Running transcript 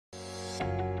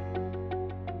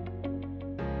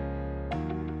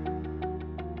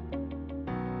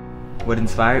What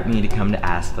inspired me to come to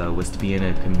ASFA was to be in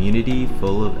a community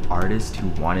full of artists who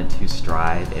wanted to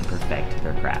strive and perfect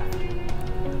their craft.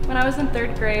 When I was in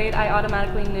 3rd grade, I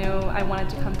automatically knew I wanted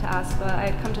to come to ASFA. I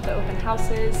had come to the open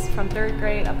houses from 3rd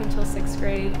grade up until 6th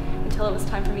grade, until it was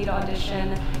time for me to audition.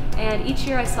 And each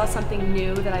year I saw something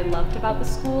new that I loved about the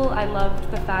school. I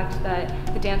loved the fact that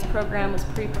the dance program was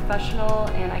pretty professional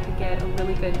and I could get a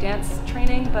really good dance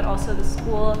training, but also the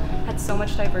school had so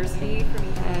much diversity for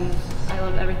me and I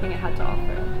loved everything it had to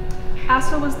offer.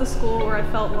 ASFA was the school where I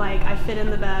felt like I fit in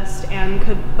the best and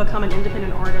could become an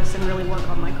independent artist and really work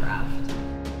on my craft.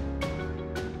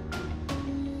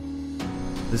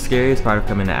 The scariest part of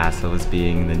coming to ASFA was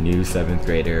being the new 7th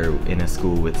grader in a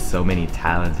school with so many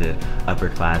talented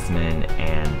upperclassmen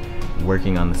and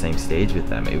working on the same stage with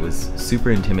them. It was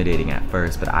super intimidating at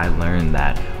first, but I learned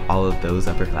that all of those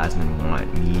upperclassmen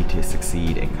want me to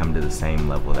succeed and come to the same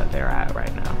level that they're at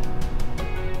right now.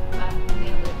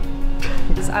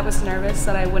 I was nervous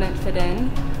that I wouldn't fit in.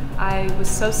 I was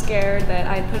so scared that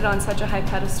I put it on such a high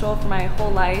pedestal for my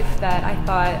whole life that I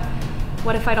thought,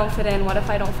 what if I don't fit in? What if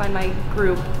I don't find my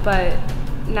group? But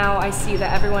now I see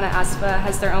that everyone at ASFA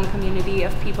has their own community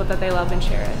of people that they love and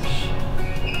cherish.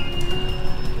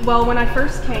 Well, when I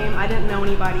first came, I didn't know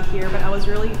anybody here, but I was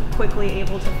really quickly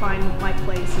able to find my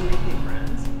place and make new friends.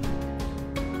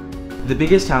 The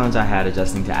biggest challenge I had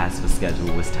adjusting to ASFA's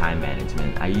schedule was time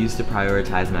management. I used to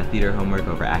prioritize my theater homework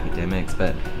over academics,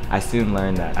 but I soon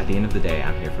learned that at the end of the day,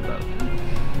 I'm here for both.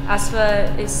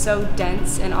 ASFA is so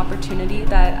dense in opportunity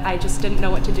that I just didn't know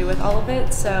what to do with all of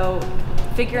it, so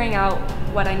figuring out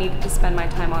what I needed to spend my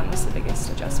time on was the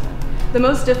biggest adjustment. The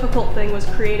most difficult thing was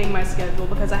creating my schedule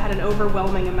because I had an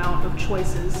overwhelming amount of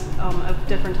choices of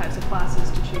different types of classes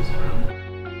to choose from.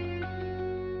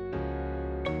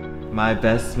 My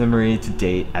best memory to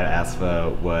date at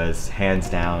ASFA was hands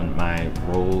down my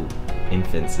role in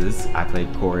Fences. I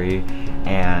played Corey,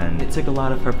 and it took a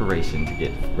lot of preparation to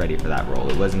get ready for that role.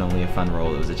 It wasn't only a fun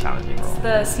role, it was a challenging role.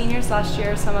 The seniors last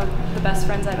year are some of the best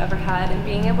friends I've ever had, and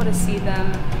being able to see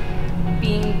them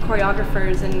being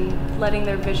choreographers and letting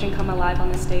their vision come alive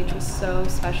on the stage was so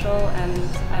special,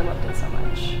 and I loved it so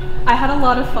much. I had a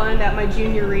lot of fun at my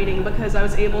junior reading because I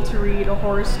was able to read a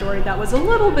horror story that was a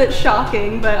little bit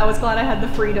shocking, but I was glad I had the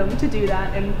freedom to do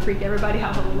that and freak everybody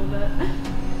out a little bit.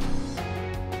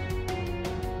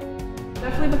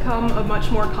 Definitely become a much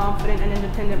more confident and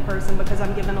independent person because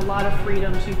I'm given a lot of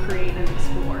freedom to create and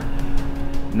explore.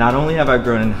 Not only have I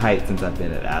grown in height since I've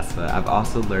been at ASFA, I've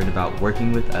also learned about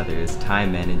working with others,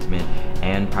 time management,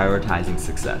 and prioritizing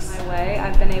success. My way,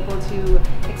 I've been able to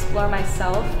explore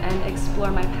myself and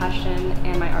explore my passion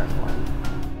and my art form.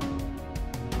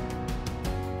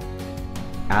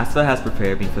 ASFA has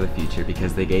prepared me for the future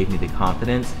because they gave me the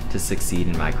confidence to succeed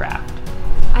in my craft.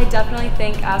 I definitely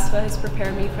think ASFA has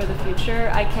prepared me for the future.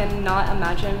 I cannot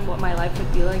imagine what my life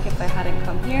would be like if I hadn't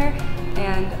come here,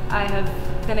 and I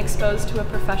have been exposed to a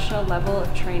professional level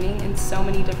of training in so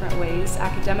many different ways,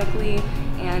 academically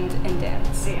and in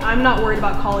dance. I'm not worried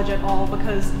about college at all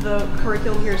because the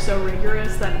curriculum here is so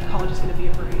rigorous that college is going to be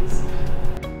a breeze.